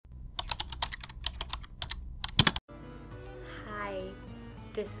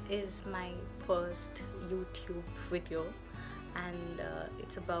This is my first YouTube video, and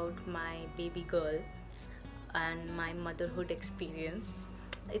it's about my baby girl and my motherhood experience.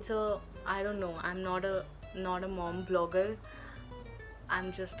 I don't know, I'm not a mom blogger.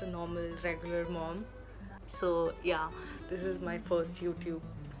 I'm just a normal regular mom. So yeah, this is my first YouTube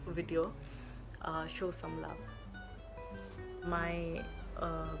video. Show some love. My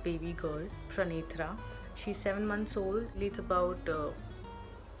baby girl Pranethra, she's 7 months old. It's about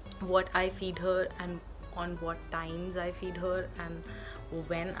what I feed her and on what times I feed her and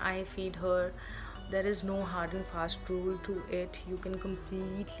when I feed her. There is no hard and fast rule to it. You can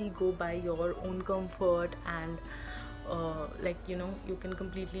completely go by your own comfort and you can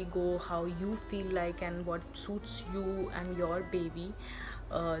completely go how you feel like and what suits you and your baby.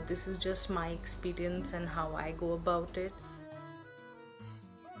 This is just my experience and how I go about it.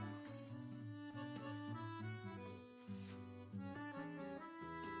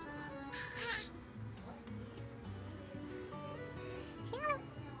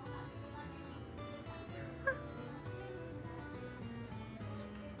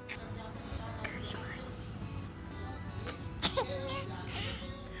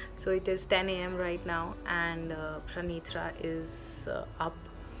 So it is 10 AM right now, and Pranethra is up.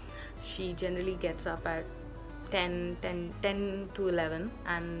 She generally gets up at 10 to 11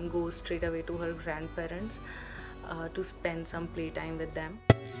 and goes straight away to her grandparents to spend some playtime with them.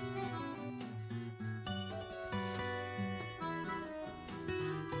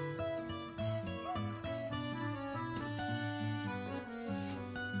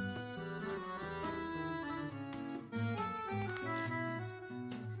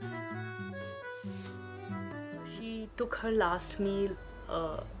 She took her last meal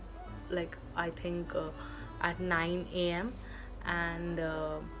I think at 9 AM and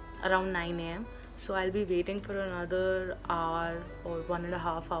around 9 AM. So I'll be waiting for another hour or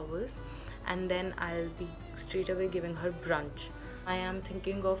 1.5 hours, and then I'll be straight away giving her brunch. I am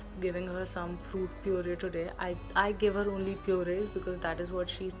thinking of giving her some fruit puree today. I give her only purees because that is what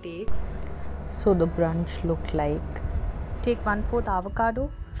she takes. So the brunch looked like: take 1/4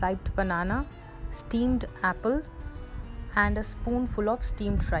 avocado, ripe banana, steamed apple and a spoonful of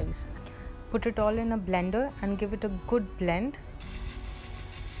steamed rice. Put it all in a blender and give it a good blend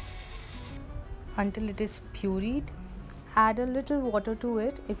until it is pureed. Add a little water to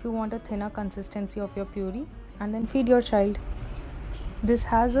it if you want a thinner consistency of your puree, and then feed your child. This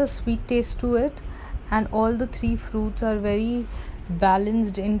has a sweet taste to it, and all the 3 fruits are very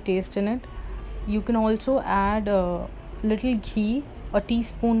balanced in taste in it. You can also add a little ghee, a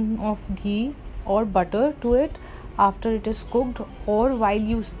teaspoon of ghee or butter to it after it is cooked or while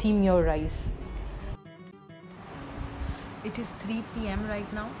you steam your rice. It is 3 PM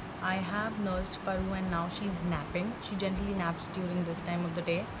right now. I have nursed Paru and now she's napping. She generally naps during this time of the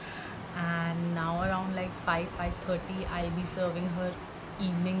day, and now around like 5:30 I'll be serving her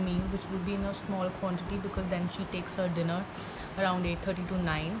evening meal, which would be in a small quantity because then she takes her dinner around 8:30 to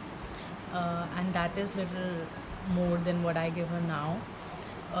 9, and that is little more than what I give her now.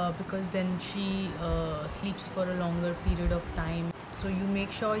 Because then she sleeps for a longer period of time. So you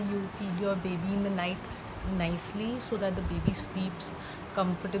make sure you feed your baby in the night nicely so that the baby sleeps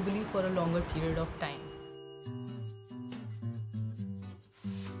comfortably for a longer period of time.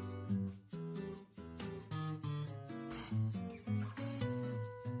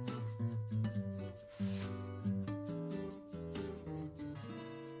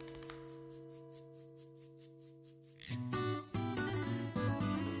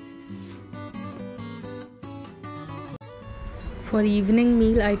 For evening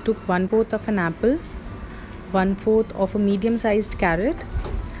meal, I took 1/4 of an apple, 1/4 of a medium-sized carrot,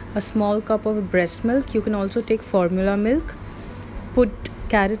 a small cup of breast milk. You can also take formula milk. Put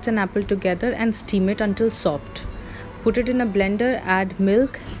carrots and apple together and steam it until soft. Put it in a blender, add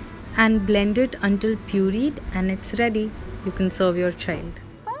milk and blend it until pureed, and it's ready. You can serve your child.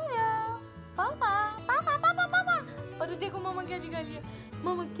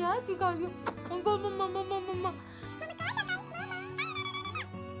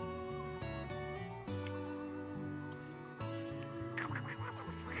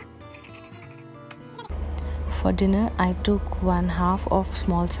 For dinner, I took 1/2 of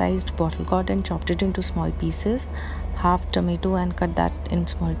small-sized bottle gourd and chopped it into small pieces, half tomato and cut that in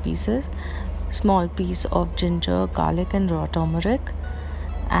small pieces, small piece of ginger, garlic and raw turmeric,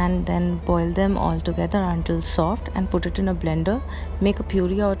 and then boil them all together until soft and put it in a blender. Make a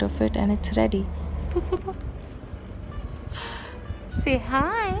puree out of it and it's ready. Say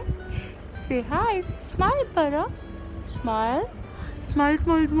hi. Say hi. Smile, Para. Smile. Smile,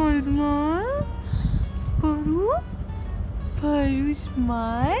 smile, smile, smile. Paru. Paru,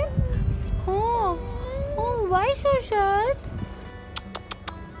 smile. Oh, oh, why so sad?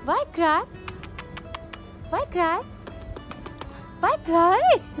 Why cry? Why cry? Why cry?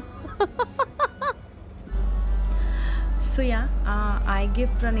 So yeah, I give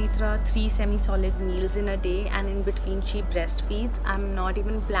Pranitra 3 semi-solid meals in a day, and in between she breastfeeds. I'm not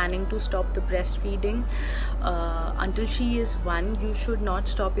even planning to stop the breastfeeding until she is 1. You should not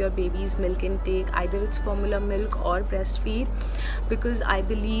stop your baby's milk intake, either it's formula milk or breastfeed, because I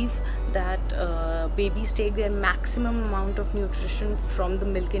believe that babies take their maximum amount of nutrition from the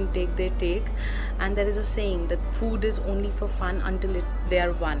milk intake they take, and there is a saying that food is only for fun until they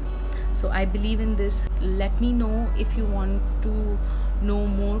are 1. So I believe in this. Let me know if you want to know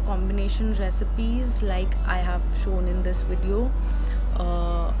more combination recipes like I have shown in this video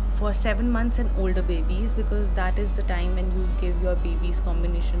for 7 months and older babies, because that is the time when you give your babies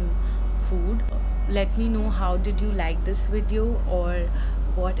combination food. Let me know how did you like this video, or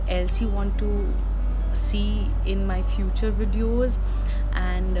what else you want to see in my future videos,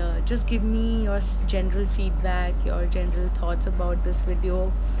 and just give me your general feedback, your general thoughts about this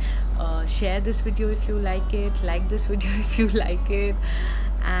video. Share this video if you like this video if you like it,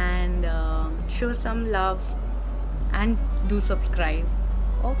 and show some love and do subscribe.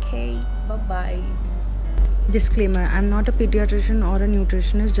 Okay, bye bye. Disclaimer: I'm not a pediatrician or a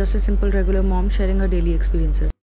nutritionist, just a simple regular mom sharing her daily experiences.